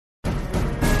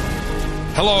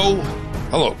Hello.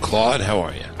 Hello, Claude. How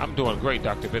are you? I'm doing great,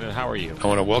 Dr. Bennett. How are you? I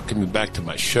want to welcome you back to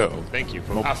my show. Thank you.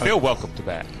 I feel welcomed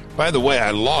back. By the way,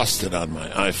 I lost it on my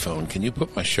iPhone. Can you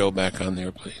put my show back on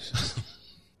there, please?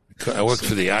 I looked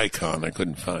for the icon. I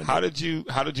couldn't find it. How did you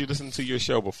listen to your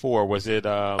show before? Was it?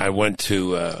 I went to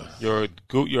your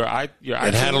iTunes.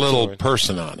 It had a little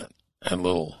person on it, had a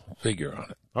little figure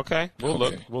on it. Okay, we'll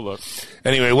look.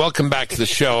 Anyway, welcome back to the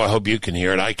show. I hope you can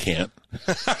hear it. I can't.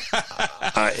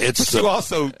 You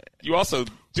also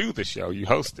do the show. You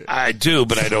host it. I do,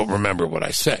 but I don't remember what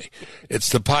I say. It's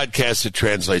the podcast that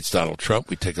translates Donald Trump.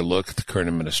 We take a look at the current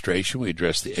administration. We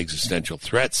address the existential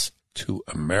threats to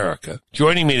America.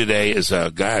 Joining me today is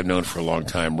a guy I've known for a long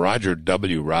time, Roger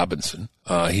W. Robinson.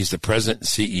 He's the president and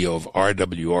CEO of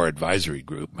RWR Advisory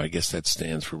Group. I guess that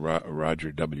stands for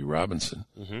Roger W. Robinson.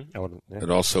 Mm-hmm. It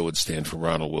also would stand for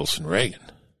Ronald Wilson Reagan.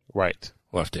 Right.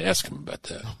 We'll have to ask him about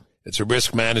that. It's a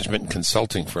risk management and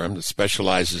consulting firm that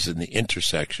specializes in the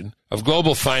intersection of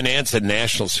global finance and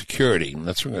national security. And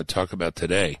that's what we're going to talk about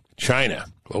today. China,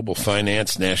 global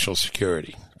finance, national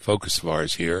security. Focus of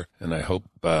ours here, and I hope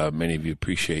many of you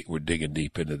appreciate we're digging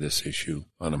deep into this issue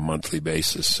on a monthly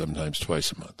basis, sometimes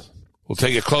twice a month. We'll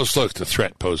take a close look at the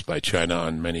threat posed by China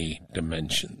on many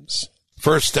dimensions.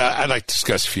 First, I'd like to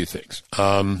discuss a few things.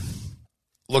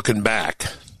 Looking back,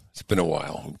 it's been a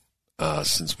while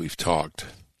since we've talked.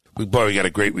 We got a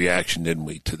great reaction, didn't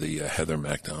we, to the Heather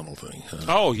McDonald thing?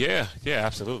 Oh, yeah,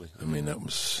 absolutely. I mean, that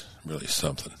was really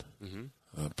something. Mm-hmm.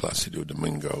 Placido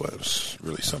Domingo, that was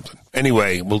really something.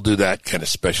 Anyway, we'll do that kind of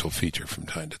special feature from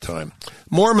time to time.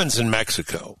 Mormons in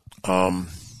Mexico. Let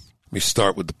me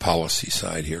start with the policy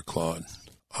side here, Claude.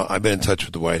 I've been in touch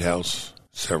with the White House,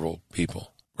 several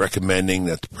people, recommending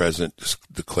that the president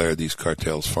declare these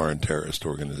cartels foreign terrorist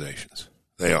organizations.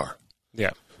 They are.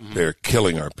 Yeah. Mm-hmm. They're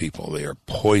killing our people. They are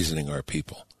poisoning our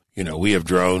people. You know, we have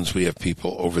drones. We have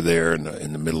people over there in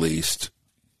the Middle East,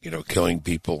 killing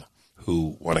people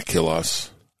who want to kill us.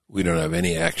 We don't have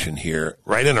any action here,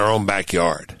 right in our own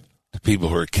backyard. The people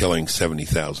who are killing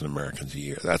 70,000 Americans a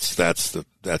year. That's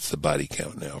the body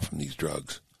count now from these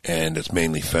drugs, and it's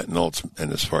mainly fentanyl.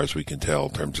 And as far as we can tell,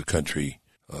 in terms of country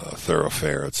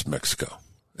thoroughfare, it's Mexico.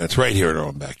 That's right here in our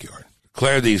own backyard.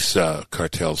 Declare these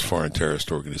cartels foreign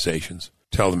terrorist organizations.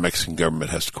 Tell the Mexican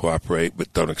government has to cooperate,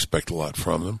 but don't expect a lot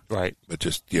from them. Right. But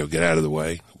just get out of the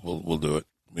way. We'll do it.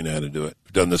 We know how to do it.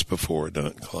 We've done this before. We've done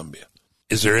it in Colombia.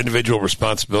 Is there individual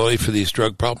responsibility for these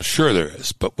drug problems? Sure there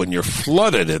is. But when you're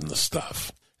flooded in the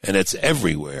stuff, and it's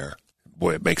everywhere,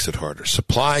 boy, it makes it harder.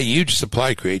 Huge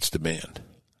supply creates demand.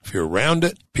 If you're around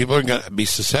it, people are going to be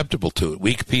susceptible to it.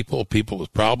 Weak people, people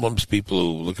with problems, people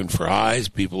who are looking for highs,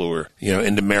 people who are,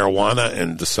 into marijuana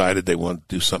and decided they want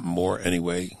to do something more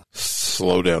anyway,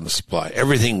 slow down the supply.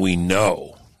 Everything we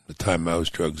know, the time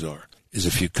most drugs are, is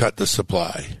if you cut the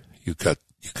supply, you cut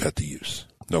the use.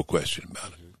 No question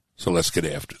about it. So let's get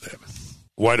after them.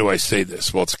 Why do I say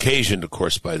this? Well, it's occasioned, of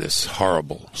course, by this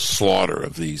horrible slaughter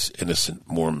of these innocent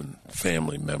Mormon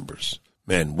family members.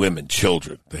 Men, women,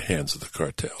 children, the hands of the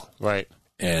cartel. Right.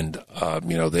 And,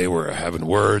 they were having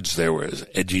words, there was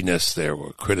edginess, there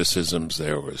were criticisms,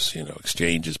 there was,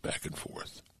 exchanges back and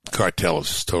forth. The cartel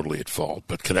is totally at fault.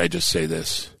 But can I just say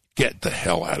this? Get the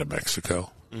hell out of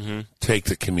Mexico. Mm-hmm. Take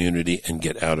the community and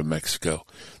get out of Mexico.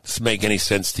 Does it make any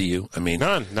sense to you? I mean,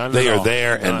 none they at are all.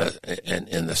 there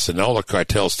in the Sinaloa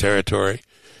cartel's territory,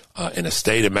 in a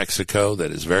state of Mexico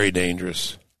that is very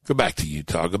dangerous. Go back to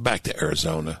Utah. Go back to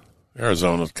Arizona.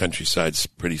 Arizona's countryside's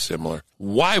pretty similar.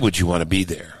 Why would you want to be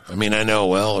there? I mean, I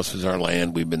know, this is our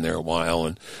land. We've been there a while,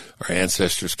 and our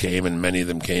ancestors came, and many of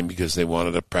them came because they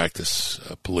wanted to practice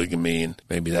polygamy, and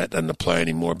maybe that doesn't apply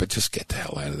anymore. But just get the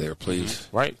hell out of there, please.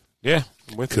 Right. Yeah.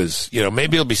 Because,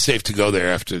 maybe it'll be safe to go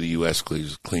there after the U.S.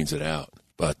 cleans it out.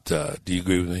 But do you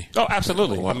agree with me? Oh,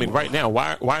 absolutely. I mean, right now,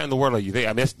 why in the world are you there?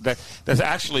 I mean, that's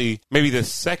actually maybe the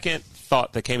second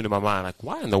thought that came to my mind. Like,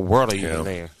 why in the world are you even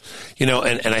there?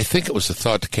 And I think it was a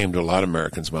thought that came to a lot of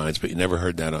Americans' minds, but you never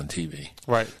heard that on TV.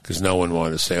 Right. Because no one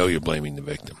wanted to say, you're blaming the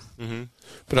victim. Mm-hmm.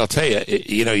 But I'll tell you,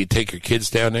 you take your kids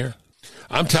down there.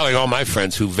 I'm telling all my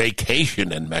friends who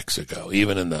vacation in Mexico,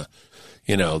 even in the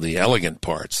elegant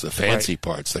parts, the fancy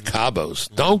parts, the Cabos,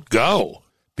 don't go.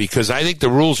 Because I think the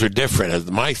rules are different.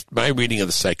 My reading of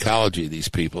the psychology of these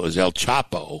people is El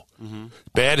Chapo,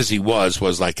 bad as he was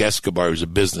like Escobar. He was a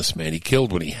businessman. He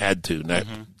killed when he had to, not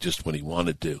just when he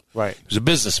wanted to. Right. He was a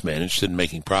businessman interested in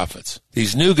making profits.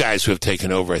 These new guys who have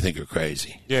taken over, I think, are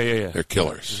crazy. Yeah. They're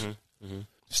killers.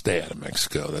 Stay out of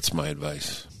Mexico. That's my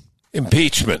advice.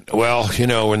 Impeachment. Well,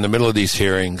 we're in the middle of these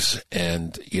hearings,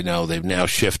 and, they've now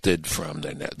shifted from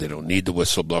they don't need the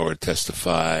whistleblower to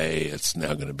testify. It's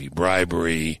now going to be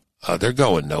bribery. They're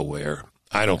going nowhere.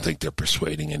 I don't think they're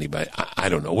persuading anybody. I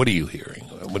don't know. What are you hearing?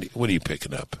 What are you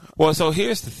picking up? Well, so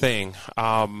here's the thing.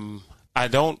 I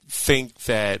don't think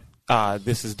that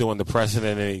this is doing the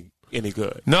president any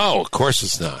good. No, of course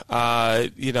it's not.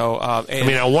 I mean,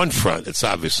 on one front, it's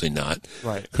obviously not.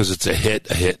 Right. Because it's a hit.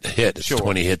 It's Sure.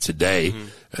 20 hits a day,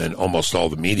 and almost all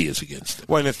the media is against it.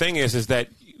 Well, and the thing is that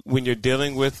when you're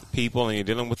dealing with people and you're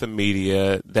dealing with the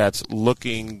media that's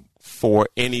looking for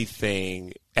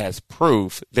anything as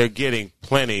proof, they're getting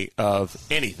plenty of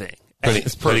anything.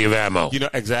 Plenty of ammo.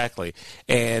 Exactly.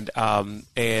 And to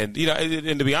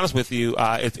be honest with you,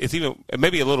 it's even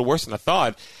maybe a little worse than I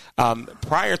thought.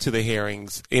 Prior to the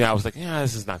hearings, I was like,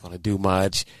 this is not going to do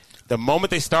much. The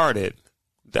moment they started,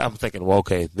 I'm thinking, well,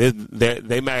 okay,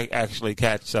 they might actually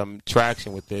catch some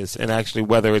traction with this, and actually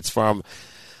whether it's from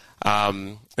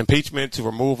impeachment to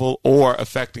removal or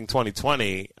affecting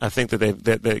 2020, I think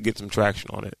that they get some traction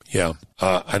on it. Yeah.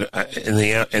 In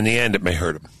the end, it may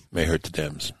hurt them. May hurt the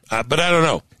Dems. But I don't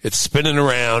know. It's spinning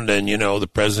around, and, the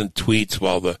president tweets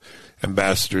while the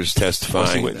ambassador's testifying.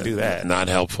 Well, she wouldn't do that. Not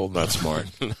helpful, not smart.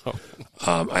 No.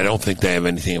 I don't think they have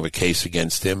anything of a case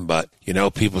against him, but,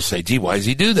 people say, gee, why does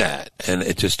he do that? And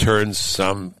it just turns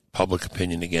some public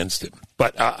opinion against him.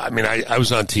 But, I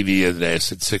was on TV the other day. I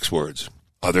said 6 words.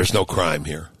 There's no crime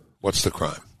here. What's the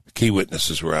crime? The key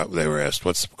witnesses were out. They were asked,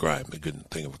 what's the crime? They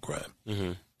couldn't think of a crime.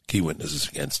 Mm-hmm. Key witnesses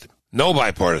against him. No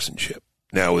bipartisanship.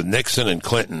 Now, with Nixon and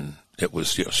Clinton, it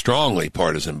was strongly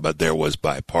partisan, but there was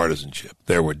bipartisanship.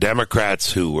 There were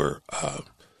Democrats who were,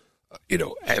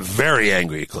 very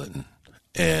angry at Clinton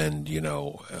and,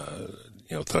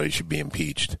 thought he should be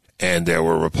impeached. And there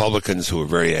were Republicans who were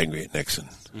very angry at Nixon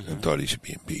and thought he should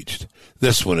be impeached.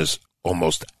 This one is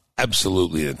almost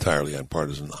absolutely entirely on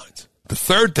partisan lines. The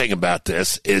third thing about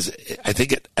this is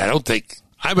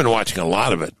I've been watching a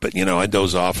lot of it, but, I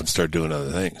doze off and start doing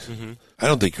other things. Mm-hmm. I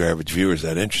don't think your average viewer is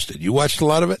that interested. You watched a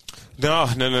lot of it? No.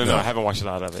 I haven't watched a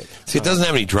lot of it. See, it doesn't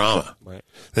have any drama. Right.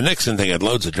 The Nixon thing had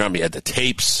loads of drama. You had the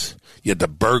tapes, you had the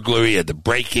burglary, you had the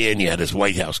break-in, you had his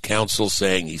White House counsel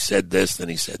saying he said this, then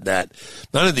he said that.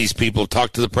 None of these people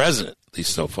talked to the president, at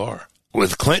least so far.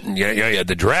 With Clinton, you had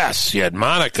the dress, you had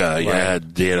Monica, you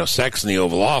had sex in the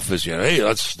Oval Office. Hey,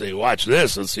 let's watch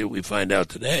this. Let's see what we find out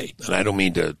today. And I don't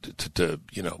mean to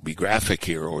be graphic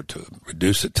here or to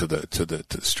reduce it to the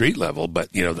street level,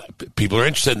 but people are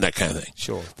interested in that kind of thing.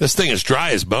 Sure. This thing is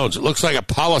dry as bones. It looks like a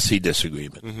policy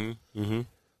disagreement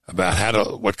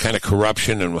about what kind of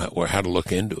corruption and how to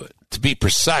look into it. To be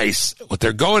precise, what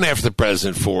they're going after the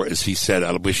president for is, he said,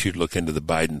 I wish you'd look into the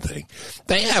Biden thing.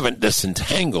 They haven't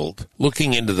disentangled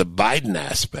looking into the Biden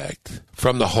aspect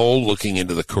from the whole looking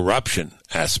into the corruption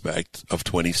aspect of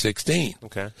 2016.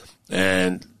 Okay.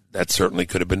 And that certainly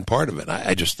could have been part of it.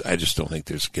 I just don't think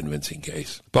there's a convincing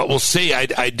case. But we'll see.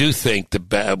 I do think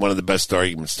one of the best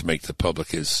arguments to make to the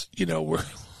public is, we're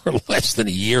less than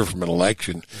a year from an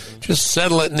election. Just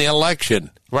settle it in the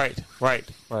election. Right.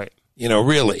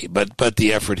 Really, but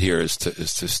the effort here is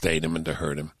to stain him and to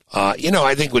hurt him.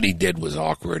 I think what he did was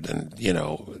awkward and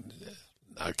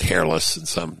careless in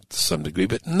some degree,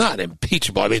 but not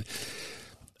impeachable. I mean,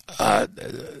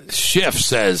 Schiff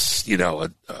says,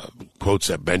 quotes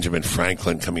that Benjamin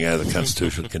Franklin coming out of the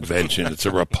Constitutional Convention. It's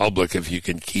a republic if you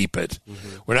can keep it.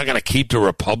 Mm-hmm. We're not going to keep the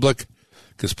republic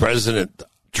because President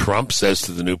Trump says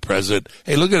to the new president,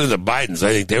 "Hey, look at the Bidens.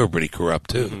 I think they were pretty corrupt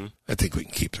too. Mm-hmm. I think we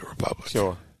can keep the republic."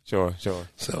 Sure.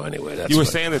 So anyway, that's you were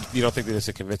saying that you don't think that it's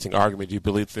a convincing argument. Do you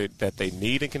believe that they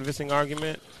need a convincing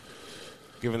argument,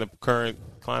 given the current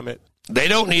climate? They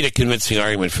don't need a convincing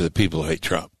argument for the people who hate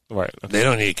Trump. Right. Okay. They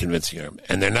don't need a convincing argument.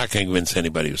 And they're not going to convince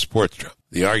anybody who supports Trump.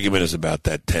 The argument is about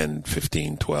that 10,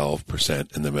 15,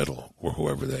 12% in the middle, or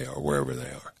whoever they are, wherever they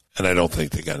are. And I don't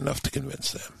think they got enough to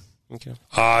convince them. Okay.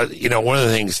 One of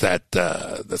the things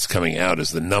that's coming out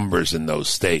is the numbers in those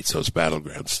states, those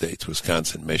battleground states,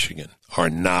 Wisconsin, Michigan, are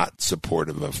not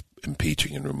supportive of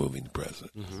impeaching and removing the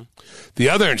president. Mm-hmm. The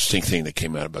other interesting thing that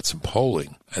came out about some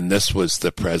polling, and this was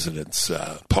the president's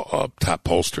top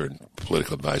pollster and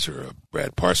political advisor,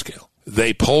 Brad Parscale.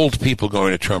 They polled people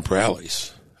going to Trump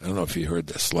rallies. I don't know if you heard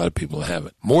this. A lot of people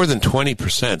haven't. More than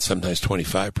 20%, sometimes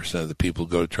 25% of the people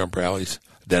who go to Trump rallies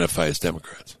identify as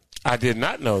Democrats. I did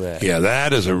not know that. Yeah,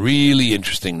 that is a really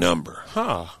interesting number.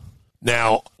 Huh.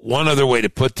 Now, one other way to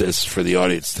put this for the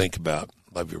audience to think about,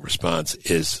 love your response,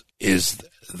 is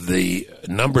the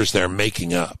numbers they're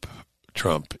making up,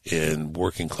 Trump, in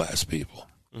working class people,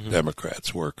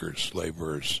 Democrats, workers,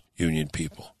 laborers, union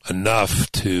people,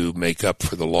 enough to make up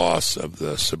for the loss of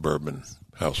the suburban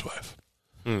housewife.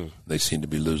 They seem to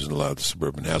be losing a lot of the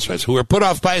suburban housewives who are put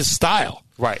off by his style.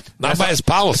 Right. Not by his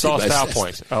policy. It's all by style his-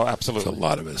 points. Oh, absolutely. It's a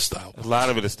lot of his style. A lot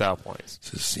of it is style points.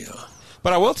 It's just,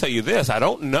 But I will tell you this: I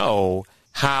don't know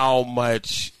how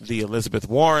much the Elizabeth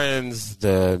Warrens,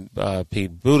 the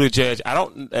Pete Buttigieg, I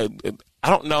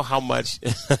don't know how much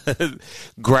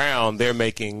ground they're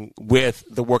making with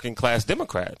the working class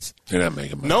Democrats. They're not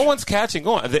making much. No one's catching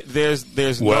on.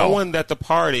 There's no one that the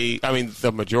party, I mean,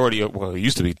 the majority of, well, it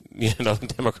used to be,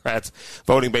 Democrats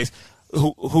voting base,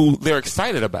 who they're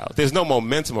excited about. There's no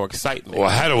momentum or excitement. Well,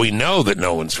 how do we know that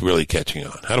no one's really catching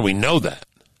on? How do we know that?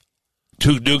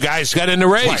 Two new guys got in the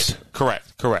race. Right.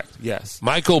 Correct. Yes.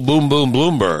 Michael Boom Boom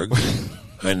Bloomberg,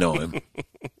 I know him.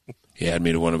 He had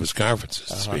me to one of his conferences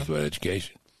to speak about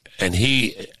education. And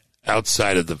he,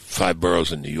 outside of the 5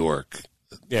 boroughs in New York,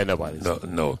 nobody's.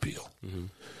 No appeal. Mm-hmm.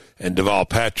 And Deval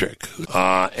Patrick,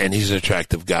 and he's an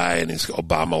attractive guy, and he's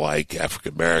Obama-like,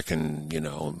 African-American,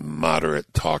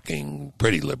 moderate talking,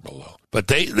 pretty liberal, though. But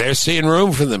they're seeing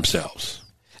room for themselves.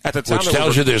 At the time, which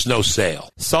tells you there's no sale.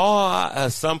 Saw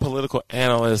some political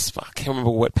analyst, I can't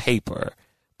remember what paper,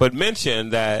 but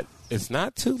mentioned that it's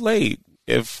not too late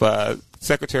if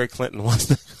Secretary Clinton wants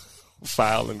to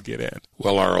file and get in.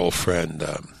 Well, our old friend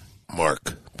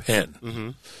Mark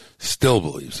Penn still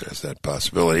believes there's that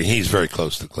possibility. He's very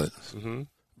close to Clinton. Mm-hmm.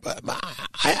 But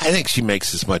I think she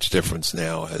makes as much difference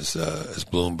now as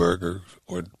Bloomberg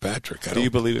or Patrick. Do you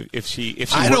believe if she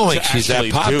I don't think she's that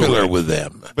popular with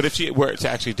them. But if she were to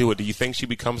actually do it, do you think she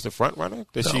becomes the front runner?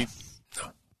 Does she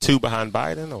 2 behind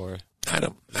Biden, or I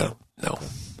don't know.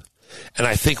 And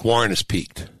I think Warren has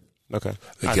peaked. Okay,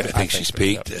 I think she's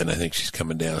peaked, and I think she's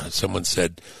coming down. Someone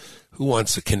said, "Who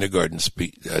wants a kindergarten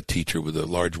teacher with a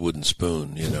large wooden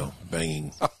spoon?"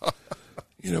 Banging.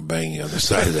 Banging on the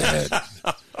side of the head.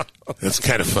 That's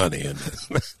kind of funny,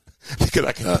 isn't it? Because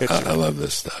I can picture I love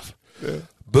this stuff. Yeah.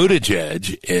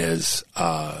 Buttigieg is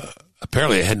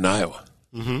apparently ahead in Iowa.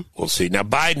 Mm-hmm. We'll see. Now,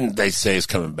 Biden, they say, is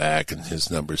coming back, and his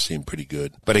numbers seem pretty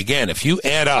good. But again, if you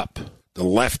add up the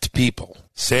left people,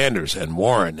 Sanders and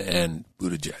Warren and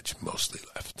Buttigieg, mostly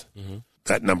left,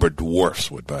 that number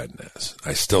dwarfs what Biden has.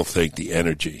 I still think the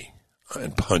energy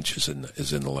and punch is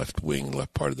in the left wing,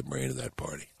 left part of the brain of that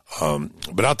party.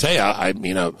 But I'll tell you,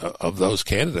 of those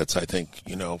candidates, I think,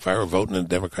 if I were voting in the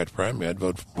Democrat primary, I'd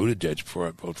vote for Buttigieg before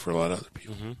I'd vote for a lot of other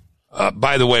people. Mm-hmm.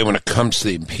 By the way, when it comes to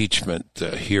the impeachment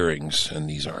hearings, and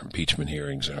these are impeachment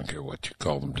hearings, I don't care what you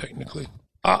call them technically,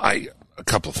 a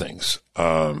couple of things.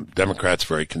 Democrats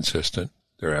very consistent.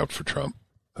 They're out for Trump.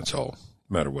 That's all,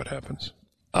 no matter what happens.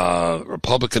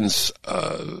 Republicans,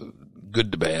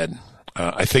 good to bad.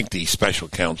 I think the special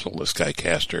counsel, this guy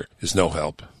Castor, is no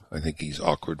help. I think he's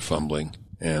awkward, fumbling,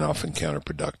 and often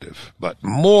counterproductive, but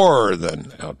more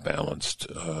than outbalanced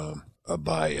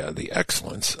by the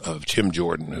excellence of Jim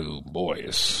Jordan, who, boy,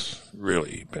 has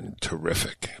really been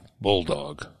terrific.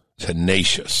 Bulldog,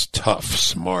 tenacious, tough,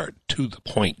 smart, to the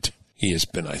point. He has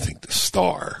been, I think, the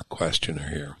star questioner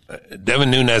here.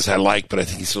 Devin Nunes I like, but I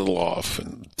think he's a little off,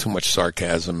 and too much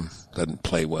sarcasm, doesn't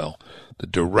play well. The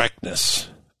directness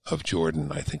of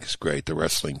Jordan, I think, is great. The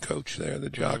wrestling coach there, the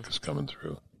jock, is coming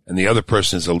through. And the other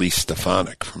person is Elise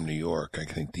Stefanik from New York, I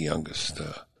think the youngest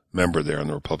member there on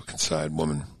the Republican side,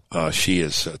 woman. She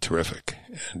is terrific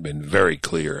and been very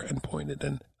clear and pointed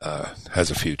and has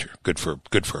a future. Good for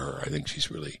her. I think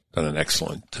she's really done an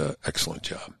excellent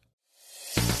job.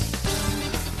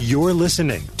 You're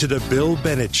listening to The Bill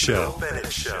Bennett Show.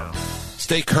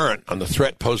 Stay current on the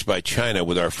threat posed by China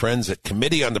with our friends at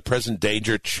Committee on the Present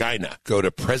Danger China. Go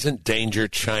to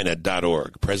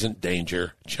presentdangerchina.org.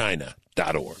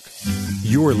 Presentdangerchina.org.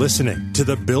 You're listening to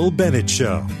The Bill Bennett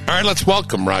Show. All right, let's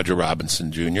welcome Roger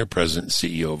Robinson, Jr., President and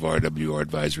CEO of RWR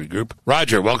Advisory Group.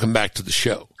 Roger, welcome back to the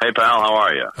show. Hey, pal, how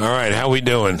are you? All right, how we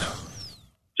doing?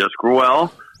 Just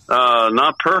well.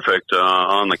 Not perfect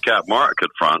on the cap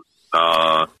market front.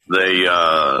 The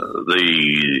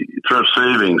Thrift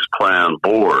Savings Plan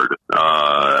board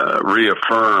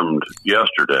reaffirmed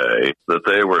yesterday that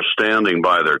they were standing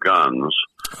by their guns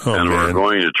and were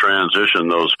going to transition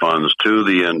those funds to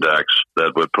the index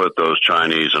that would put those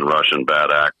Chinese and Russian bad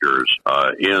actors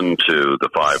into the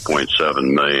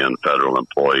 5.7 million federal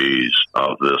employees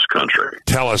of this country.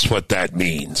 Tell us what that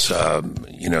means.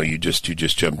 You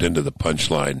just jumped into the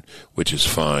punchline, which is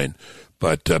fine.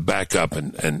 But back up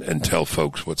and tell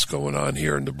folks what's going on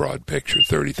here in the broad picture,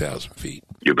 30,000 feet.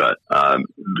 You bet.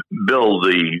 Bill,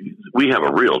 we have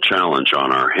a real challenge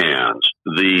on our hands.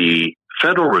 The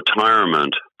Federal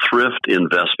Retirement Thrift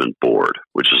Investment Board,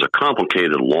 which is a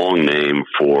complicated long name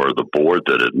for the board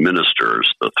that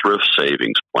administers the thrift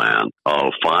savings plan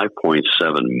of 5.7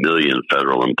 million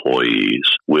federal employees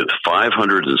with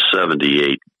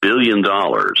 $578 billion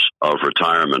of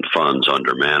retirement funds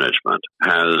under management,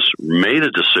 has made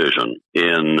a decision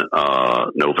in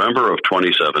November of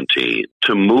 2017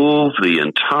 to move the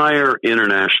entire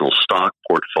international stock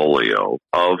portfolio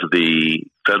of the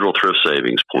Federal Thrift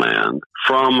Savings Plan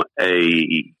from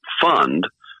a fund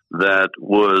that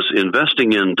was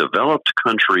investing in developed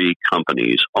country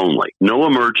companies only, no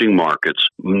emerging markets,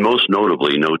 most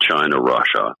notably no China,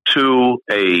 Russia, to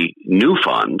a new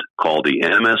fund called the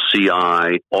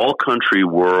MSCI All Country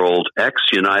World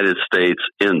ex-United States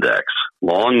Index.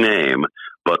 Long name,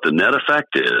 but the net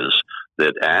effect is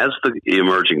that adds the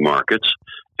emerging markets,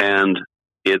 and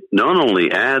it not only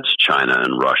adds China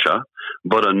and Russia,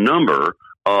 but a number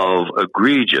of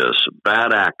egregious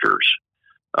bad actors,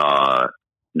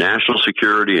 national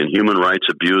security and human rights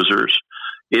abusers,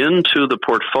 into the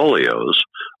portfolios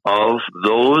of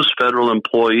those federal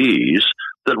employees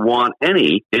that want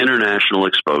any international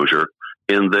exposure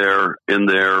in their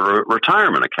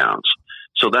retirement accounts.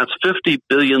 So that's $50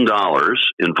 billion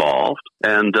involved,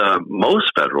 and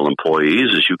most federal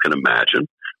employees, as you can imagine,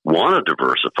 want a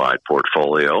diversified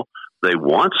portfolio. They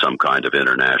want some kind of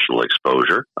international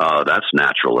exposure. That's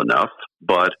natural enough,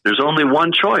 but there's only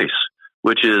one choice,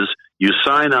 which is you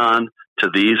sign on to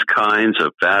these kinds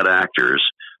of bad actors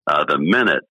the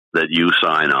minute that you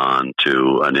sign on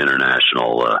to an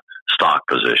international stock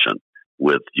position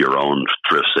with your own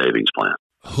thrift savings plan.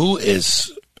 Who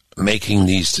is making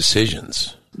these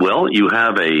decisions? Well, you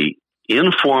have a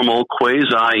informal,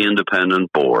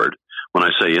 quasi-independent board. When I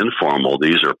say informal,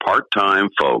 these are part-time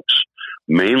folks,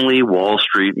 mainly Wall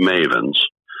Street mavens,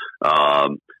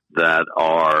 that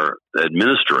are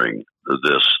administering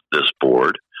this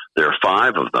board. There are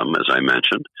 5 of them, as I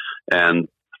mentioned, and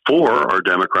 4 are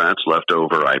Democrats left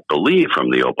over, I believe,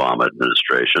 from the Obama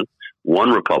administration,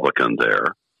 1 Republican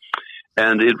there.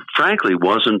 And it frankly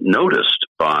wasn't noticed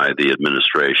by the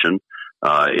administration.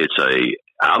 It's a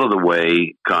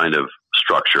out-of-the-way kind of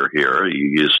structure here.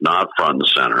 It's not front and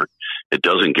center. It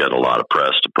doesn't get a lot of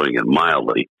press, to putting it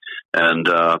mildly. And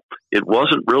it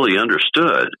wasn't really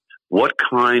understood what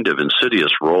kind of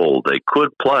insidious role they could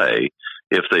play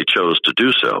if they chose to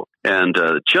do so. And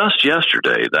just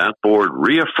yesterday, that board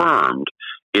reaffirmed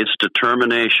its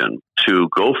determination to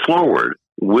go forward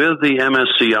with the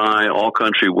MSCI All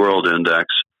Country World Index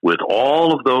with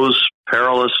all of those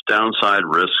perilous downside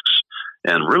risks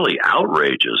and really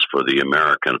outrages for the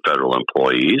American federal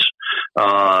employees,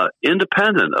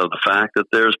 independent of the fact that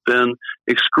there's been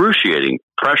excruciating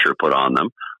pressure put on them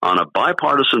on a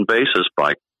bipartisan basis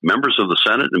by members of the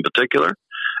Senate in particular,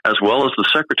 as well as the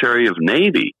Secretary of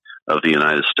Navy of the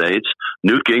United States,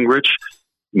 Newt Gingrich.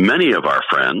 Many of our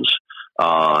friends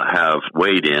have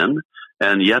weighed in,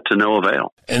 and yet to no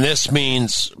avail. And this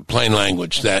means, plain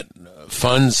language, that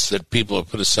funds that people have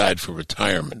put aside for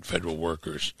retirement, federal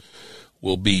workers,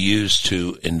 will be used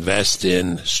to invest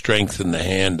in, strengthen the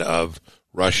hand of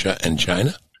Russia and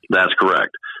China? That's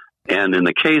correct. And in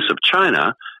the case of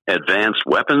China, advanced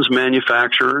weapons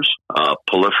manufacturers,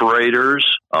 proliferators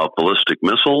of ballistic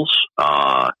missiles.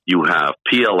 You have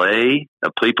PLA,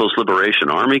 People's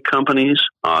Liberation Army companies.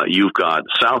 You've got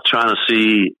South China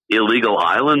Sea illegal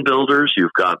island builders.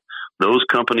 You've got those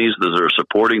companies that are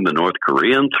supporting the North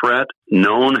Korean threat,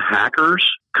 known hackers,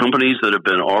 companies that have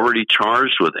been already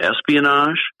charged with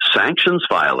espionage, sanctions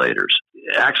violators,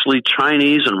 actually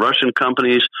Chinese and Russian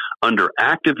companies under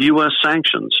active U.S.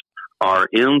 sanctions are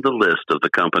in the list of the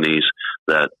companies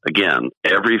that, again,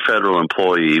 every federal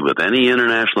employee with any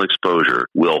international exposure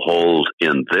will hold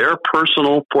in their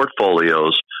personal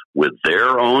portfolios with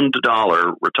their own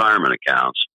dollar retirement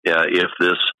accounts if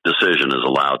this decision is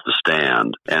allowed to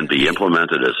stand and be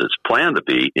implemented as it's planned to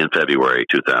be in February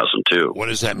 2002. What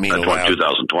does that mean?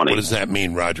 2020. What does that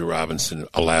mean, Roger Robinson,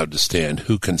 allowed to stand?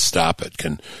 Who can stop it?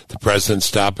 Can the president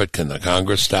stop it? Can the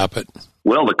Congress stop it?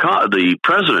 Well, the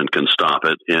president can stop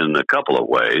it in a couple of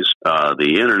ways.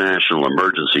 The International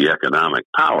Emergency Economic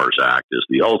Powers Act is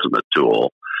the ultimate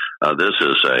tool. This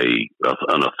is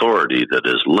an authority that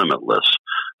is limitless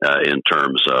in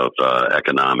terms of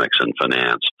economics and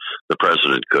finance. The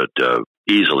president could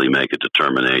easily make a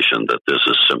determination that this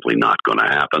is simply not going to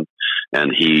happen,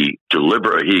 and he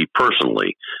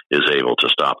personally is able to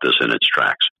stop this in its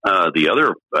tracks. The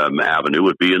other avenue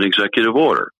would be an executive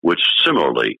order, which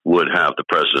similarly would have the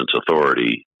president's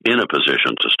authority in a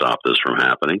position to stop this from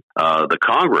happening. The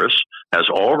Congress has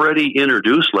already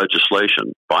introduced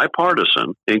legislation,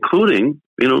 bipartisan, including,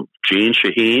 Jeanne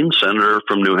Shaheen, senator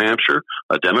from New Hampshire,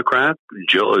 a Democrat,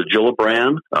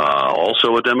 Gillibrand,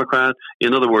 also a Democrat.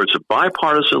 In other words, a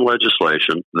bipartisan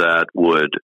legislation that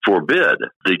would forbid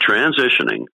the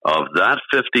transitioning of that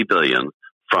 $50 billion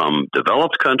from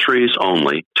developed countries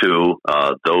only to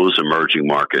those emerging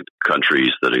market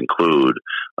countries that include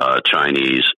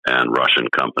Chinese and Russian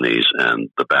companies and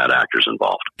the bad actors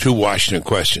involved. 2 Washington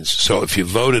questions. So if you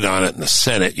voted on it in the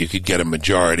Senate, you could get a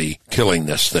majority killing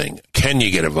this thing. Can you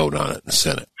get a vote on it in the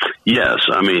Senate? Yes,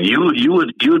 I mean you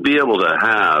would be able to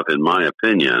have, in my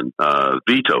opinion,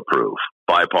 veto-proof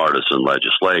bipartisan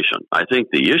legislation. I think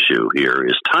the issue here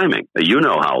is timing. You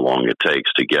know how long it takes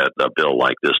to get a bill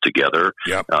like this together.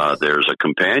 Yep. There's a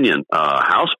companion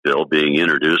House bill being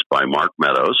introduced by Mark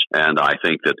Meadows, and I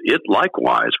think that it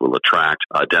likewise will attract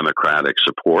Democratic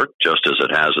support, just as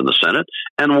it has in the Senate.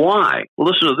 And why?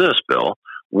 Listen to this, Bill.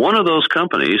 One of those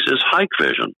companies is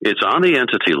Hikvision. It's on the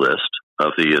entity list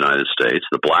of the United States,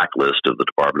 the blacklist of the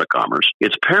Department of Commerce.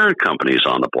 Its parent company is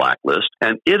on the blacklist,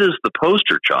 and it is the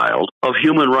poster child of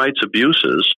human rights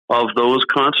abuses of those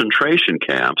concentration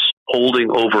camps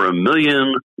holding over 1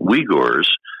 million Uyghurs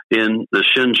in the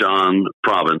Xinjiang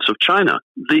province of China.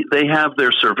 They have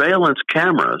their surveillance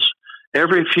cameras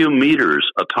every few meters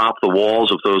atop the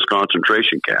walls of those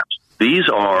concentration camps. These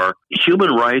are human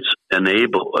rights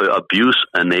abuse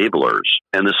enablers.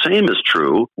 And the same is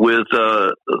true with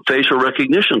facial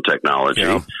recognition technology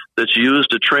that's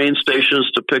used at train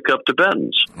stations to pick up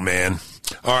Tibetans. Man.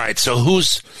 All right. So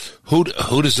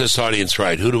who does this audience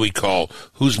write? Who do we call?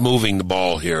 Who's moving the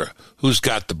ball here? Who's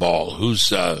got the ball?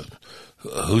 Who's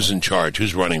in charge?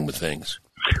 Who's running with things?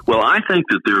 Well, I think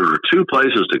that there are 2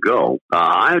 places to go.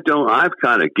 I've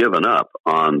kind of given up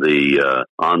on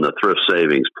the Thrift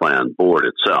Savings Plan board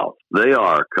itself. They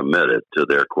are committed to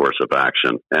their course of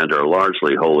action and are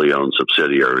largely wholly owned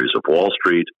subsidiaries of Wall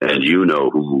Street. And you know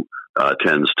who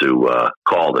tends to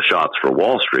call the shots for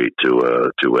Wall Street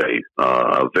to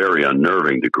a very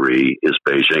unnerving degree is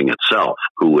Beijing itself,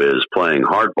 who is playing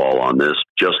hardball on this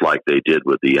just like they did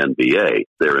with the NBA.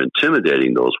 They're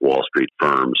intimidating those Wall Street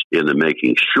firms into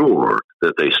making sure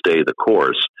that they stay the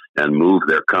course and move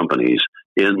their companies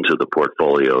into the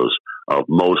portfolios of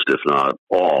most, if not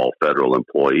all, federal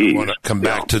employees. I want to come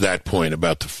back to that point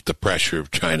about the pressure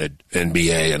of China,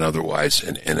 NBA and otherwise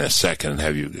in a second and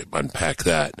have you unpack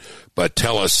that. But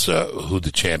tell us who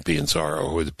the champions are or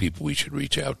who are the people we should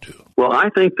reach out to. Well, I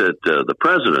think that the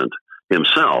president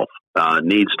himself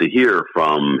needs to hear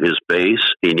from his base.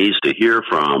 He needs to hear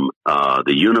from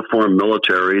the uniformed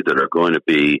military that are going to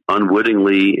be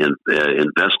unwittingly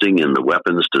investing in the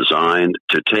weapons designed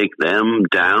to take them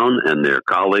down and their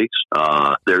colleagues.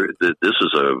 This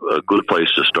is a good place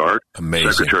to start.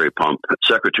 Amazing.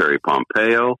 Secretary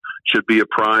Pompeo should be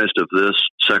apprised of this.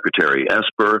 Secretary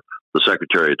Esper, the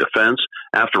Secretary of Defense.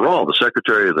 After all, the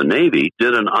Secretary of the Navy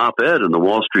did an op-ed in the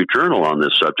Wall Street Journal on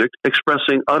this subject,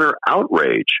 expressing utter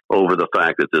outrage over the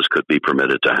fact that this could be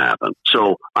permitted to happen.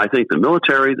 So I think the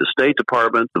military, the State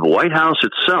Department, the White House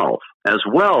itself, as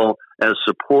well as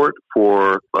support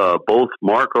for both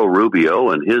Marco Rubio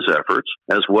and his efforts,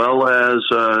 as well as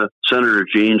Senator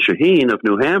Jeanne Shaheen of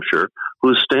New Hampshire,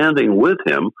 who's standing with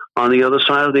him on the other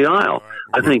side of the aisle.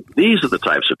 I think these are the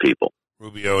types of people.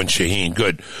 Rubio and Shaheen.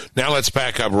 Good. Now let's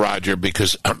back up, Roger,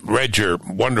 because I read your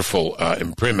wonderful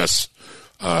imprimis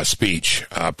speech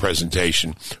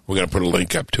presentation. We're going to put a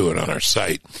link up to it on our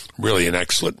site. Really an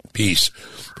excellent piece.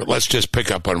 But let's just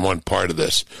pick up on one part of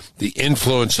this. The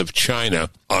influence of China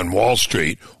on Wall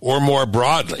Street, or more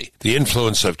broadly, the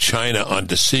influence of China on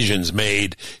decisions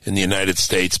made in the United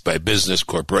States by business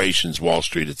corporations, Wall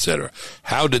Street, etc.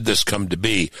 How did this come to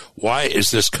be? Why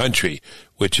is this country,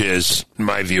 which is, in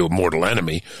my view, a mortal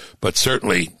enemy, but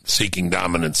certainly seeking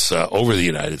dominance over the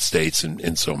United States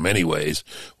in so many ways,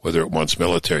 whether it wants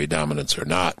military dominance or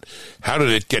not, how did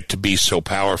it get to be so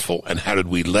powerful, and how did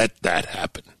we let that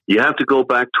happen? You have to go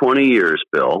back 20 years,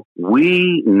 Bill.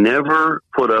 We never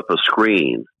put up a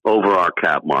screen over our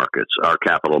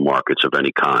capital markets of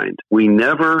any kind. We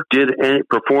never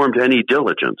performed any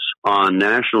diligence on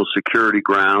national security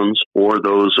grounds or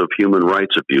those of human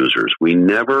rights abusers. We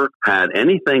never had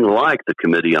anything like the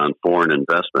Committee on Foreign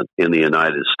Investment in the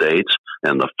United States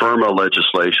and the FIRMA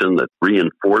legislation that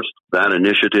reinforced that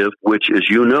initiative, which, as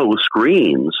you know,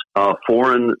 screens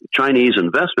foreign Chinese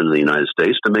investment in the United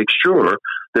States to make sure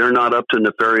they're not up to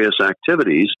nefarious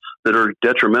activities that are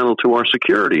detrimental to our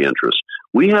security interests.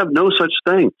 We have no such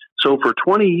thing. So for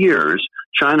 20 years,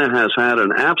 China has had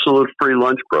an absolute free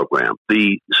lunch program.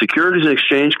 The Securities and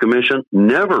Exchange Commission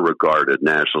never regarded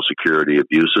national security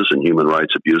abuses and human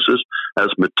rights abuses as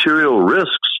material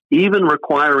risks, even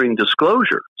requiring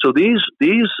disclosure. So these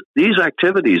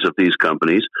activities of these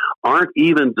companies aren't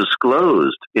even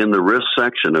disclosed in the risk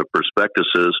section of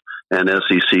prospectuses and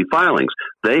SEC filings.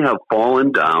 They have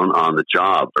fallen down on the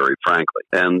job, very frankly.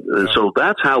 And so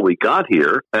that's how we got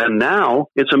here. And now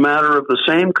it's a matter of the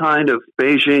same kind of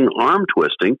Beijing arm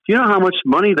twisting. Do you know how much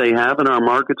money they have in our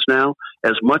markets now?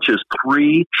 As much as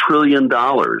 $3 trillion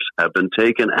have been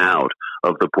taken out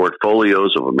of the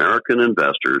portfolios of American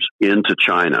investors into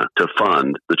China to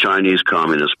fund the Chinese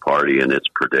Communist Party and its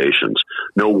predations.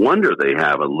 No wonder they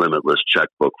have a limitless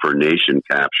checkbook for nation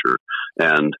capture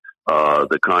and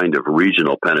the kind of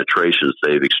regional penetrations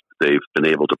they've been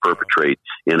able to perpetrate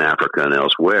in Africa and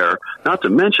elsewhere, not to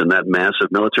mention that massive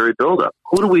military buildup.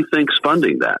 Who do we think's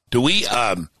funding that?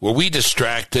 Were we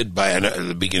distracted by,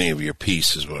 the beginning of your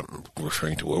piece is what I'm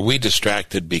referring to, were we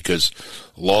distracted because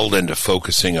lulled into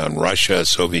focusing on Russia,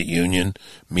 Soviet Union?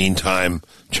 Meantime,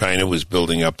 China was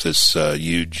building up this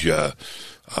huge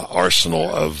arsenal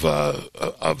of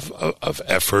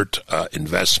effort,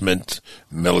 investment,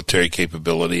 military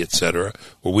capability, etc.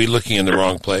 Were we looking in the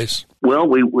wrong place? Well,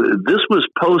 this was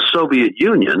post-Soviet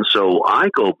Union, so I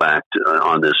go back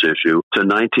on this issue to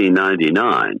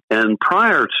 1999. And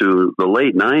prior to the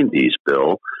late 90s,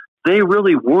 Bill, they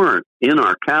really weren't in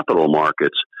our capital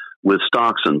markets with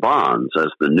stocks and bonds as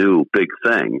the new big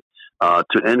thing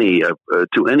to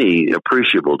any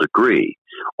appreciable degree.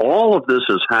 All of this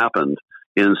has happened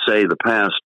in, say, the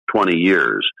past 20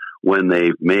 years when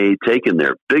they've taken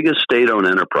their biggest state-owned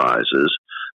enterprises.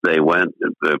 They went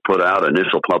and put out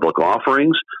initial public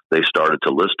offerings. They started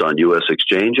to list on U.S.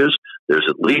 exchanges. There's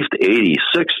at least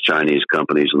 86 Chinese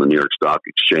companies in the New York Stock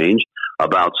Exchange,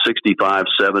 about 65,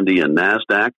 70 in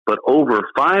NASDAQ, but over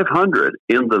 500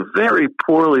 in the very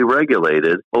poorly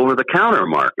regulated over-the-counter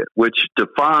market, which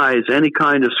defies any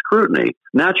kind of scrutiny.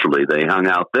 Naturally, they hung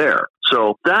out there.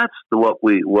 So that's what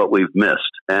we've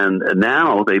missed. And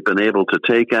now they've been able to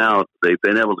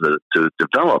to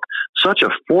develop such a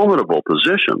formidable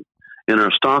position in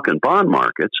our stock and bond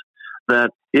markets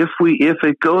that if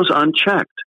it goes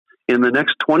unchecked in the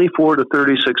next 24 to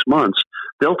 36 months,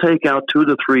 they'll take out 2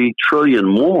 to 3 trillion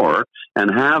more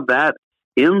and have that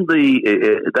in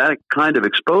that kind of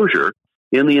exposure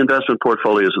in the investment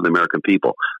portfolios of the American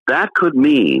people. That could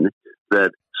mean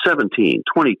that 17,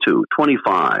 22,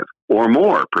 25 or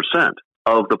more %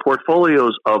 of the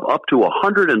portfolios of up to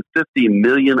 150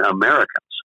 million Americans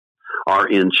are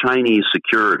in Chinese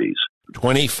securities.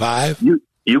 25?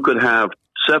 You could have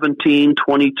 17,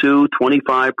 22,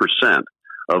 25%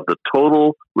 of the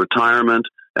total retirement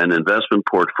and investment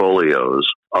portfolios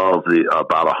of the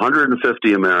about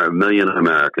 150 million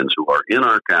Americans who are in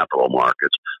our capital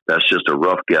markets. That's just a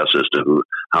rough guess as to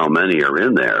how many are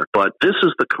in there. But this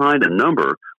is the kind of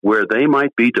number where they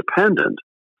might be dependent,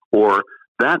 or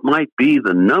that might be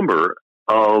the number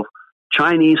of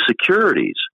Chinese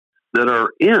securities that are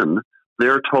in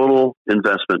their total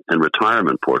investment and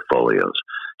retirement portfolios.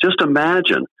 Just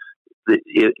imagine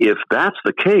if that's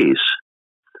the case,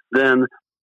 then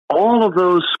all of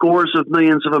those scores of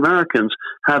millions of Americans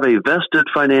have a vested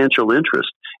financial interest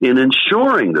in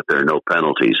ensuring that there are no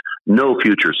penalties, no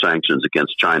future sanctions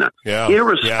against China,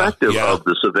 irrespective of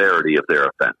the severity of their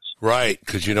offense. Right,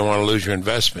 because you don't want to lose your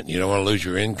investment. You don't want to lose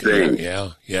your income.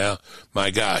 Yeah.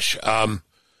 My gosh.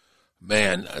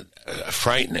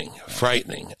 Frightening.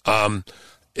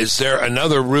 Is there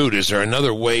another route? Is there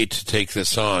another way to take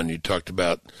this on? You talked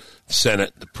about the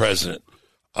Senate, the president.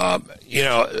 I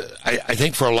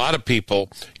think for a lot of people,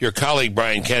 your colleague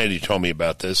Brian Kennedy told me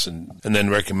about this and then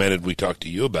recommended we talk to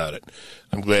you about it.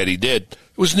 I'm glad he did.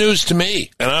 It was news to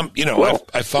me, and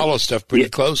I follow stuff pretty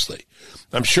closely.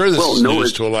 I'm sure this is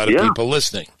news to a lot of people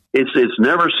listening. It's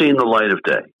never seen the light of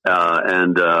day,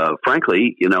 and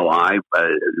frankly,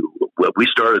 we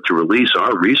started to release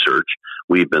our research.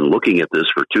 We've been looking at this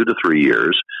for 2 to 3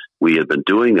 years. We have been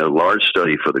doing a large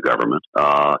study for the government.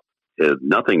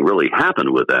 Nothing really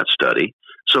happened with that study.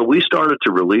 So we started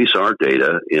to release our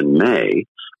data in May,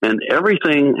 and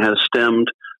everything has stemmed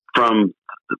from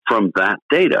that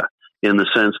data in the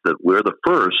sense that we're the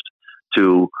first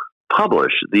to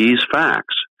publish these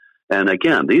facts. And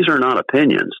again, these are not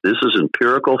opinions. This is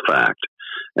empirical fact.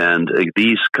 And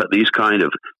these kind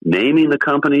of naming the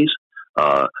companies,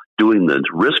 doing the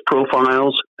risk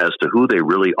profiles as to who they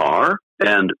really are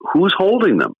and who's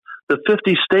holding them. The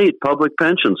 50 state public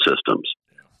pension systems,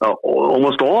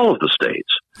 almost all of the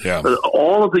states,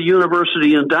 all of the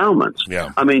university endowments.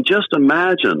 Yeah. I mean, just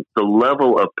imagine the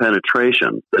level of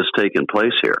penetration that's taken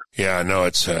place here. Yeah, no,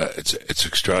 it's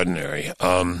extraordinary.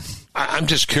 I'm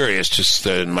just curious, just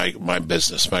in my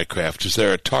business, my craft. Is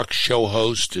there a talk show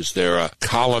host? Is there a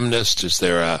columnist? Is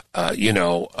there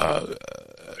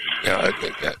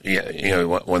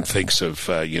One thinks of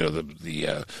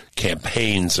the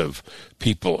campaigns of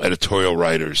people, editorial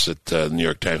writers at the New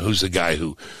York Times. Who's the guy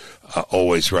who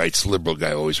always writes, liberal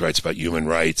guy, always writes about human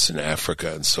rights in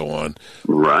Africa and so on?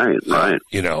 Right.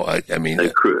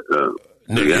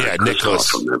 Nick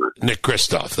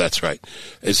Kristof, that's right.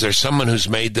 Is there someone who's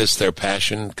made this their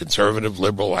passion, conservative,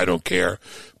 liberal, I don't care,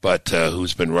 but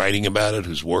who's been writing about it,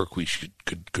 whose work we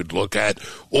could look at?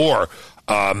 Or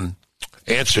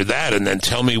answer that and then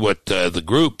tell me what the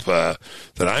group that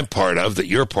I'm part of, that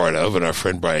you're part of, and our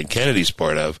friend Brian Kennedy's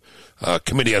part of,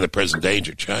 Committee on the Present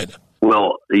Danger, China.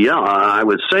 Well, yeah, I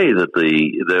would say that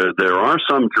there are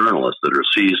some journalists that are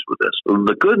seized with this.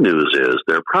 The good news is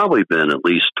there have probably been at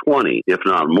least 20, if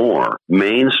not more,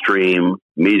 mainstream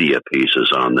media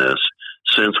pieces on this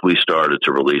since we started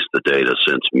to release the data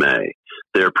since May.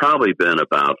 There have probably been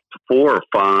about 4 or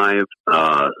 5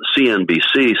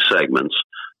 CNBC segments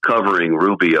covering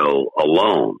Rubio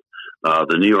alone.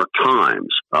 The New York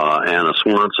Times, Anna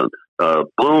Swanson,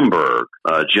 Bloomberg,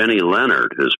 Jenny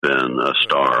Leonard has been a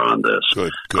star on this.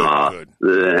 Good.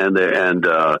 And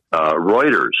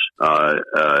Reuters.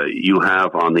 You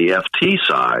have on the FT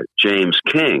side James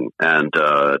King and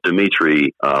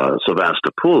Dimitri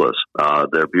Sevastopoulos,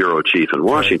 their bureau chief in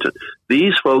Washington.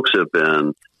 These folks have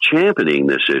been championing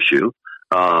this issue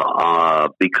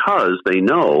because they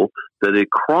know that it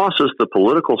crosses the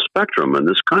political spectrum in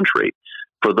this country.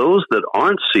 For those that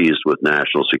aren't seized with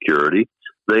national security,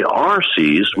 they are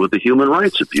seized with the human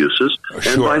rights abuses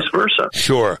and vice versa.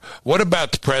 Sure. What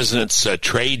about the president's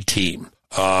trade team,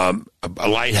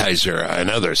 Lighthizer and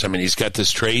others? I mean, he's got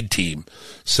this trade team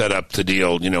set up to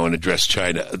deal, and address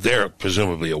China. They're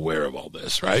presumably aware of all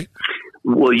this, right?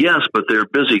 Well, yes, but they're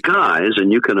busy guys,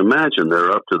 and you can imagine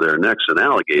they're up to their necks in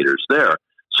alligators there.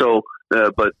 So,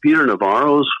 but Peter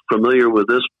Navarro's familiar with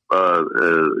this,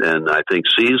 and I think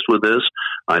seized with this.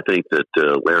 I think that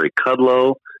Larry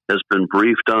Kudlow has been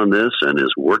briefed on this and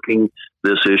is working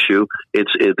this issue.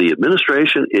 The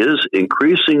administration is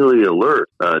increasingly alert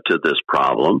to this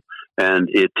problem, and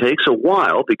it takes a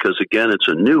while because, again, it's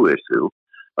a new issue,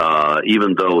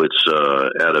 even though it's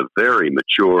at a very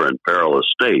mature and perilous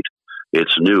state.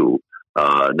 It's new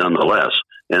nonetheless,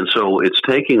 and so it's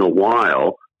taking a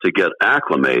while to get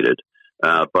acclimated,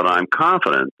 but I'm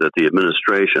confident that the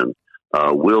administration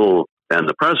will, and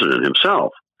the president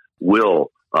himself, will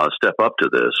step up to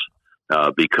this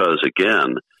because,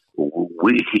 again,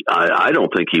 I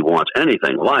don't think he wants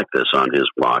anything like this on his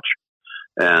watch.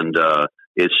 And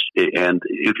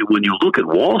when you look at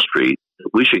Wall Street,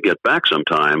 we should get back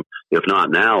sometime, if not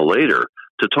now, later,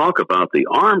 to talk about the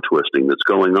arm twisting that's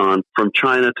going on from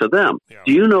China to them. Yeah.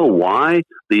 Do you know why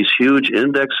these huge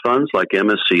index funds like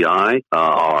MSCI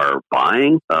are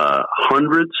buying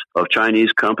hundreds of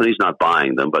Chinese companies, not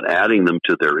buying them, but adding them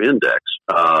to their index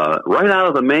right out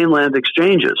of the mainland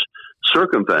exchanges,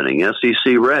 circumventing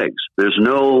SEC regs? There's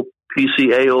no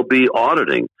PCAOB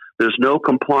auditing. There's no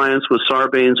compliance with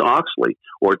Sarbanes-Oxley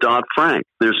or Dodd-Frank.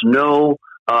 There's no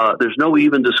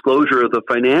even disclosure of the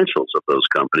financials of those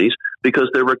companies because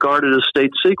they're regarded as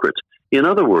state secrets. In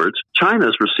other words, China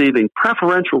is receiving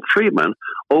preferential treatment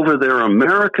over their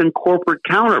American corporate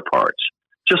counterparts.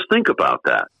 Just think about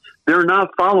that. They're not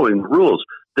following the rules.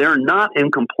 They're not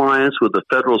in compliance with the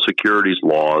federal securities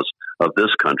laws of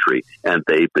this country, and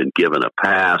they've been given a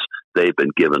pass. They've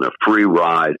been given a free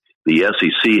ride. The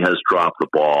SEC has dropped the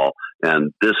ball,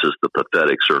 and this is the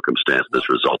pathetic circumstance that's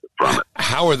resulted from it.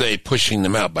 How are they pushing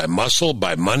them out? By muscle,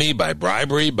 by money, by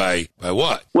bribery, by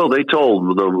what? Well, they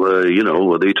told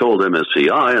they told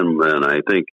MSCI, and I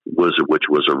think which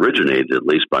was originated at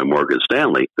least by Morgan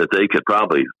Stanley, that they could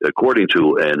probably, according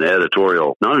to an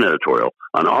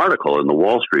article in the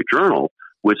Wall Street Journal,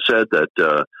 which said that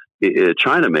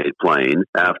China made plain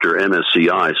after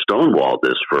MSCI stonewalled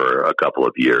this for a couple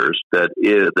of years that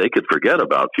they could forget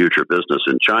about future business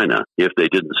in China if they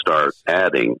didn't start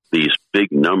adding these big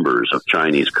numbers of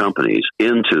Chinese companies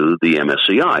into the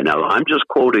MSCI. Now, I'm just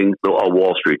quoting a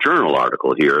Wall Street Journal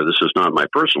article here. This is not my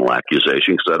personal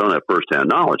accusation because I don't have firsthand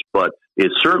knowledge, but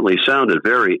it certainly sounded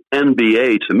very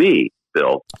NBA to me,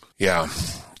 Bill.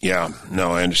 Yeah,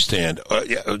 no, I understand.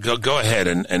 Go ahead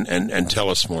and tell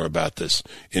us more about this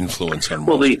influence on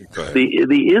Wall Street.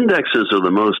 The indexes are the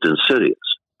most insidious.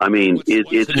 I mean,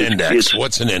 what's an index?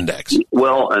 What's an index?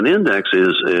 Well, an index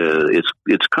is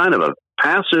it's kind of a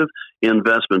passive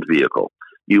investment vehicle.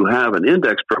 You have an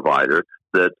index provider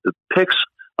that picks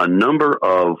a number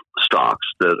of stocks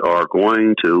that are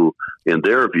going to, in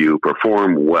their view,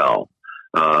 perform well.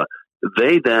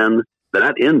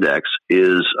 That index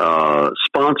is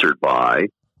sponsored by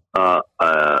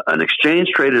an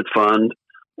exchange-traded fund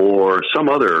or some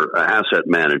other asset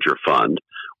manager fund,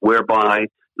 whereby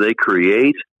they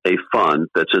create a fund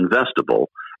that's investable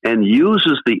and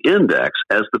uses the index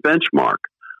as the benchmark.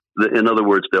 In other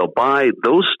words, they'll buy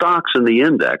those stocks in the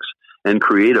index and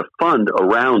create a fund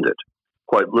around it,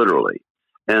 quite literally.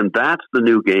 And that's the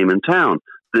new game in town.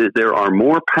 There are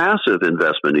more passive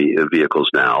investment vehicles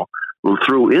now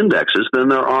through indexes than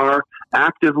there are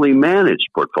actively managed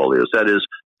portfolios. That is,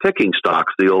 picking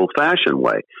stocks the old-fashioned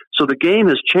way. So the game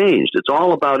has changed. It's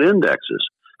all about indexes.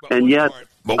 And yet,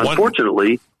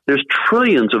 unfortunately, there's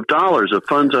trillions of dollars of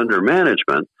funds under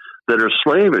management that are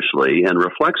slavishly and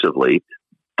reflexively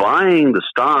buying the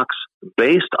stocks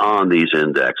based on these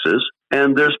indexes,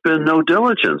 and there's been no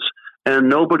diligence. And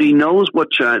nobody knows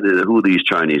who these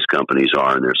Chinese companies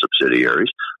are and their subsidiaries.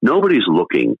 Nobody's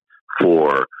looking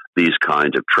for these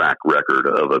kinds of track record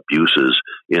of abuses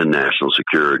in national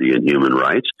security and human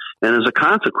rights. And as a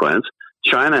consequence,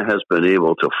 China has been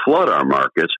able to flood our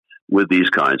markets with these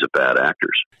kinds of bad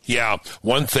actors. Yeah,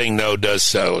 one thing, though, does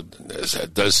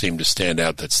seem to stand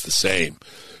out that's the same,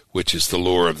 which is the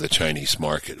lure of the Chinese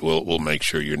market. We'll make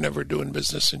sure you're never doing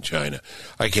business in China.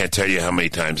 I can't tell you how many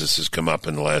times this has come up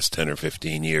in the last 10 or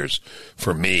 15 years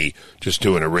for me, just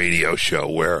doing a radio show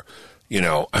where,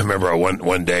 I remember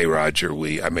one day, Roger,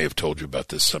 I may have told you about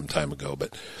this some time ago,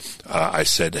 but I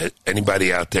said,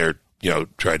 anybody out there,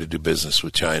 try to do business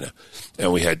with China?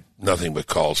 And we had nothing but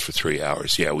calls for 3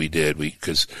 hours. Yeah, we did.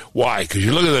 Why? Because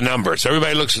you look at the numbers.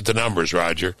 Everybody looks at the numbers,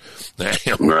 Roger. Right.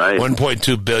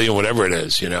 1.2 billion, whatever it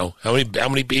is, How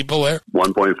many people there?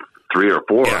 1.3 or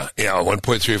 4. Yeah,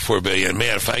 1.3 or 4 billion.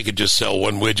 Man, if I could just sell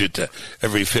one widget to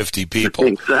every 50 people.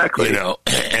 Exactly. And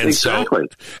exactly.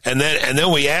 So, and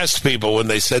then we asked people when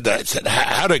they said that, said,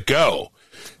 how'd it go?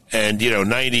 And,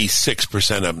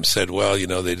 96% of them said, well,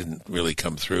 they didn't really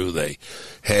come through. They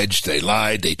hedged, they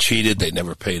lied, they cheated, they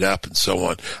never paid up, and so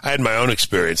on. I had my own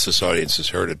experience. This audience has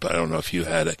heard it, but I don't know if you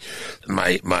had it.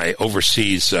 My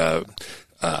overseas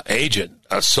agent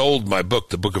sold my book,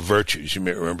 The Book of Virtues. You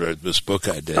may remember this book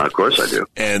I did. Of course I do.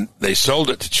 And they sold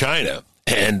it to China,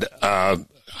 and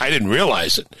I didn't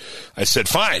realize it. I said,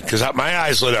 fine, because my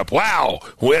eyes lit up. Wow,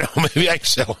 maybe I can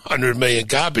sell 100 million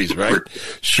copies, right?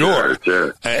 Sure.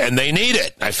 And they need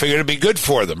it. I figured it'd be good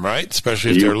for them, right?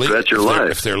 Especially if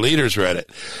their leaders read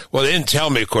it. Well, they didn't tell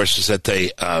me, of course, is that they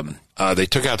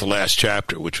took out the last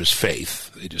chapter, which was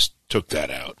faith. They just took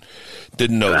that out.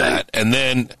 Didn't know that. And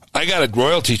then I got a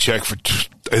royalty check for,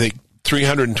 I think,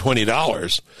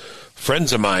 $320.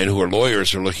 Friends of mine who are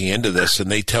lawyers are looking into this,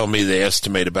 and they tell me they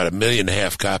estimate about 1.5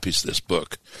 million copies of this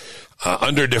book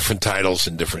under different titles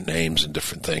and different names and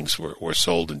different things were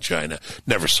sold in China.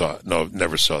 Never saw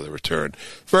the return.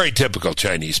 Very typical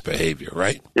Chinese behavior,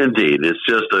 right? Indeed. It's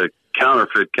just a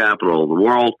counterfeit capital of the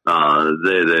world.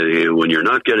 When you're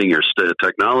not getting your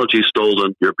technology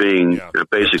stolen, you're being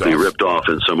basically ripped off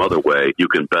in some other way. You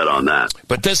can bet on that.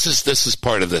 But this is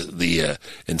part of the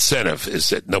incentive, is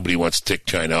that nobody wants to tick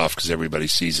China off because everybody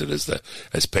sees it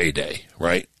as payday,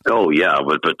 right? Oh, yeah,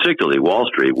 but particularly Wall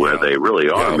Street, where they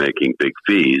really are making big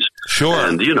fees. Sure.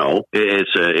 And,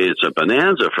 it's a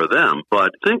bonanza for them. But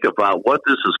think about what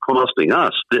this is costing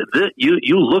us.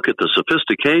 You look at the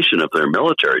sophistication of their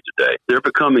military today. They're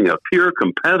becoming a pure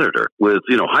competitor with,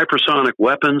 hypersonic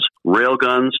weapons,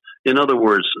 railguns. In other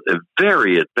words,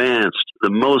 very advanced,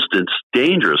 the most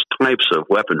dangerous types of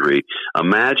weaponry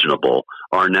imaginable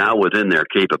are now within their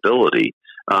capability.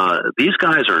 These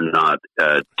guys are not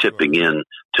tipping in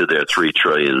to their $3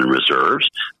 trillion in reserves.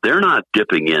 They're not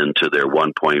dipping into their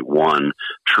 $1.1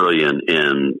 trillion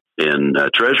in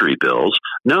treasury bills.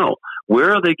 No.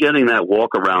 Where are they getting that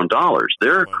walk-around dollars?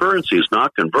 Their currency is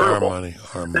not convertible.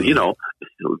 Our money.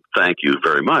 Thank you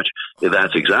very much.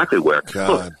 That's exactly where. God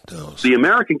look, knows. The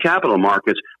American capital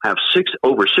markets have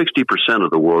over 60%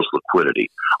 of the world's liquidity.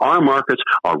 Our markets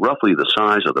are roughly the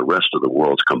size of the rest of the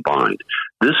world's combined.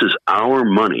 This is our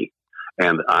money.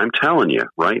 And I'm telling you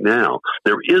right now,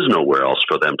 there is nowhere else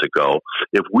for them to go.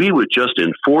 If we would just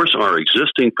enforce our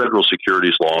existing federal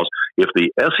securities laws, if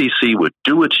the SEC would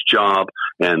do its job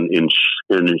and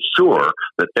ensure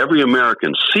that every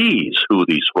American sees who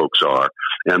these folks are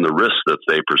and the risks that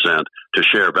they present to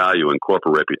share value and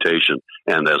corporate reputation,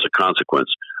 and as a consequence,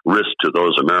 risk to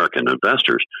those American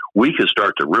investors, we can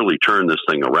start to really turn this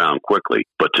thing around quickly.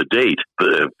 But to date,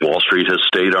 Wall Street has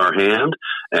stayed our hand.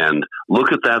 And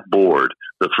look at that board,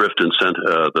 the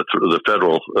the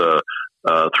Federal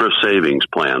Thrift Savings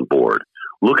Plan Board.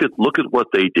 Look at what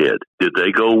they did. Did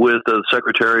they go with the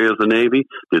Secretary of the Navy?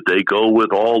 Did they go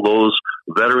with all those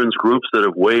veterans groups that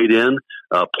have weighed in,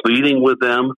 pleading with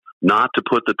them not to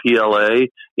put the PLA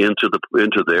into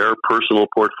their personal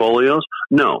portfolios?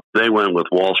 No, they went with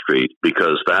Wall Street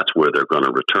because that's where they're going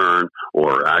to return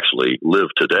or actually live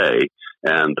today,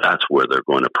 and that's where they're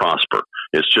going to prosper.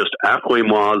 It's just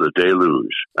appelez-moi the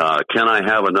deluge. Can I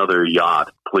have another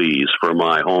yacht, please, for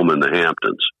my home in the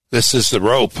Hamptons? This is the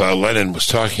rope Lenin was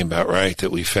talking about, right,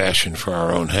 that we fashion for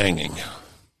our own hanging.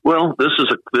 Well, this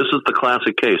is the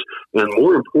classic case. And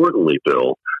more importantly,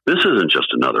 Bill, this isn't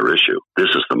just another issue.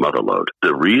 This is the mother lode.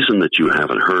 The reason that you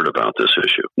haven't heard about this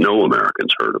issue, no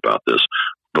Americans heard about this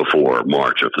before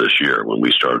March of this year when we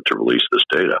started to release this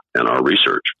data and our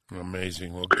research.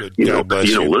 Amazing. Well, good. God bless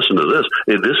you. Listen to this.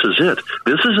 This is it.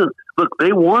 This isn't, look,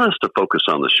 they want us to focus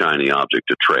on the shiny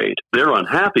object of trade. They're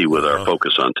unhappy with our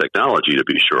focus on technology, to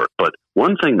be sure. But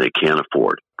one thing they can't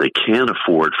afford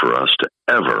for us to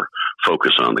ever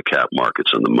focus on the cap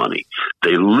markets and the money.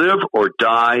 They live or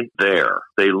die there.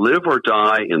 They live or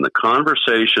die in the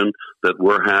conversation that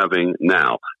we're having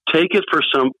now. Take it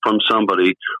from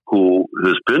somebody who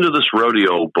has been to this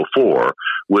rodeo before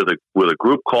with a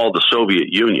group called the Soviet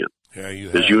Union. Yeah,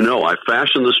 as you know, I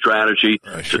fashioned the strategy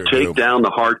to take down the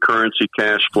hard currency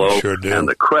cash flow and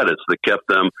the credits that kept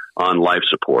them on life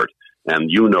support.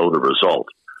 And you know the result.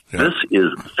 Yeah. This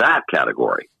is that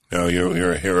category. No,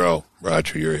 you're a hero,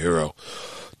 Roger. You're a hero.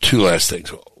 Two last things.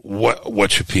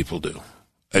 What should people do?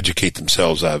 Educate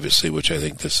themselves, obviously, which I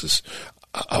think this is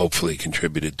hopefully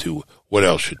contributed to. What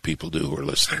else should people do who are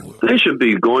listening? They should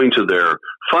be going to their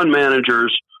fund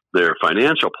managers, their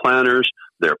financial planners,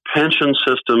 their pension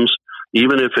systems,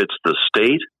 even if it's the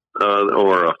state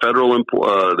or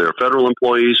their federal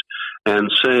employees,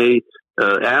 and say,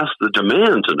 ask the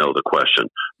demand to know the question: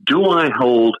 do I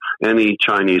hold any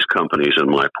Chinese companies in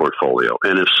my portfolio?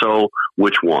 And if so,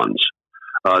 which ones?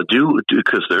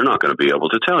 Because they're not going to be able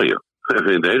to tell you. I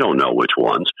mean, they don't know which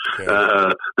ones.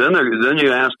 Okay. Then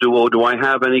you ask, do I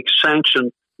have any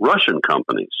sanctioned Russian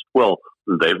companies? Well,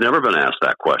 they've never been asked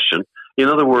that question. In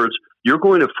other words, you're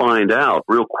going to find out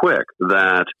real quick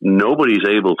that nobody's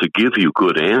able to give you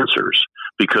good answers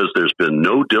because there's been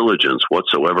no diligence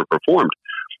whatsoever performed.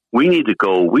 We need to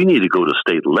go to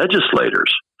state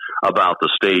legislators about the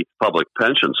state public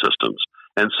pension systems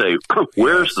and say,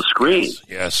 where's the screen?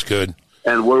 Yes, good.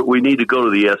 And we need to go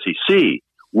to the SEC.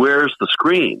 Where's the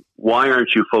screen? Why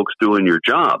aren't you folks doing your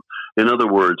job? In other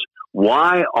words,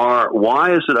 why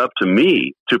is it up to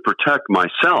me to protect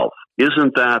myself?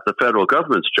 Isn't that the federal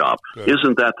government's job? Good.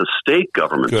 Isn't that the state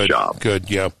government's job? Good,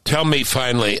 yeah. Tell me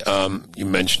finally, you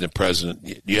mentioned the president.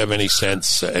 Do you have any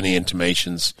sense, any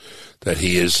intimations that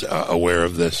he is aware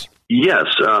of this? Yes,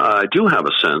 I do have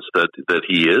a sense that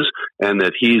he is, and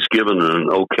that he's given an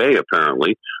okay,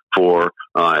 apparently, for,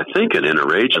 I think, an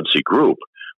interagency group,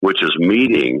 which is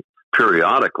meeting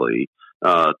periodically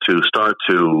to start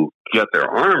to get their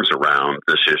arms around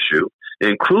this issue,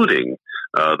 including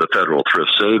the federal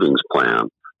thrift savings plan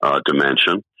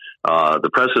dimension. The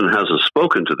president hasn't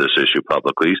spoken to this issue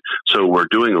publicly, so we're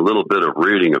doing a little bit of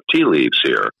reading of tea leaves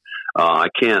here. I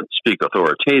can't speak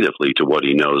authoritatively to what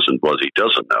he knows and what he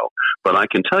doesn't know, but I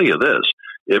can tell you this.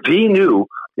 If he knew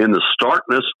in the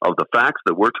starkness of the facts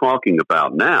that we're talking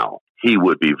about now, he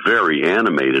would be very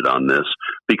animated on this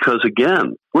because,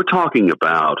 again, we're talking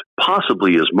about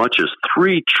possibly as much as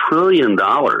 $3 trillion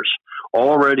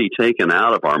already taken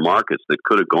out of our markets that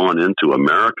could have gone into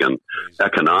American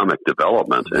economic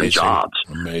development and jobs.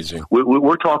 Amazing.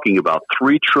 We're talking about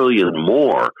 $3 trillion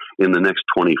more in the next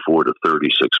 24 to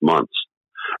 36 months.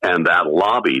 And that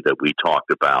lobby that we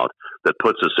talked about that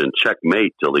puts us in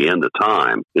checkmate till the end of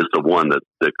time is the one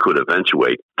that could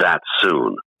eventuate that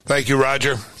soon. Thank you,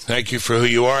 Roger. Thank you for who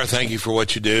you are. Thank you for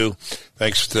what you do.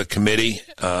 Thanks to the committee,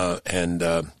 and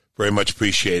very much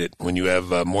appreciate it. When you have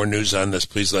more news on this,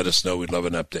 please let us know. We'd love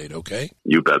an update, okay?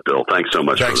 You bet, Bill. Thanks so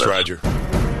much for this. Thanks, Roger.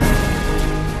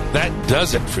 That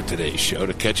does it for today's show.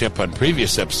 To catch up on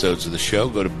previous episodes of the show,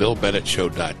 go to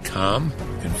BillBennettShow.com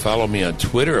and follow me on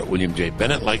Twitter at William J.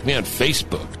 Bennett. Like me on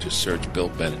Facebook. Just search Bill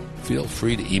Bennett. Feel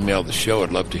free to email the show.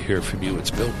 I'd love to hear from you.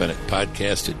 It's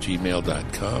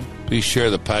BillBennettPodcast@gmail.com. Please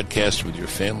share the podcast with your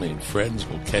family and friends.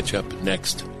 We'll catch up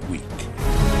next week.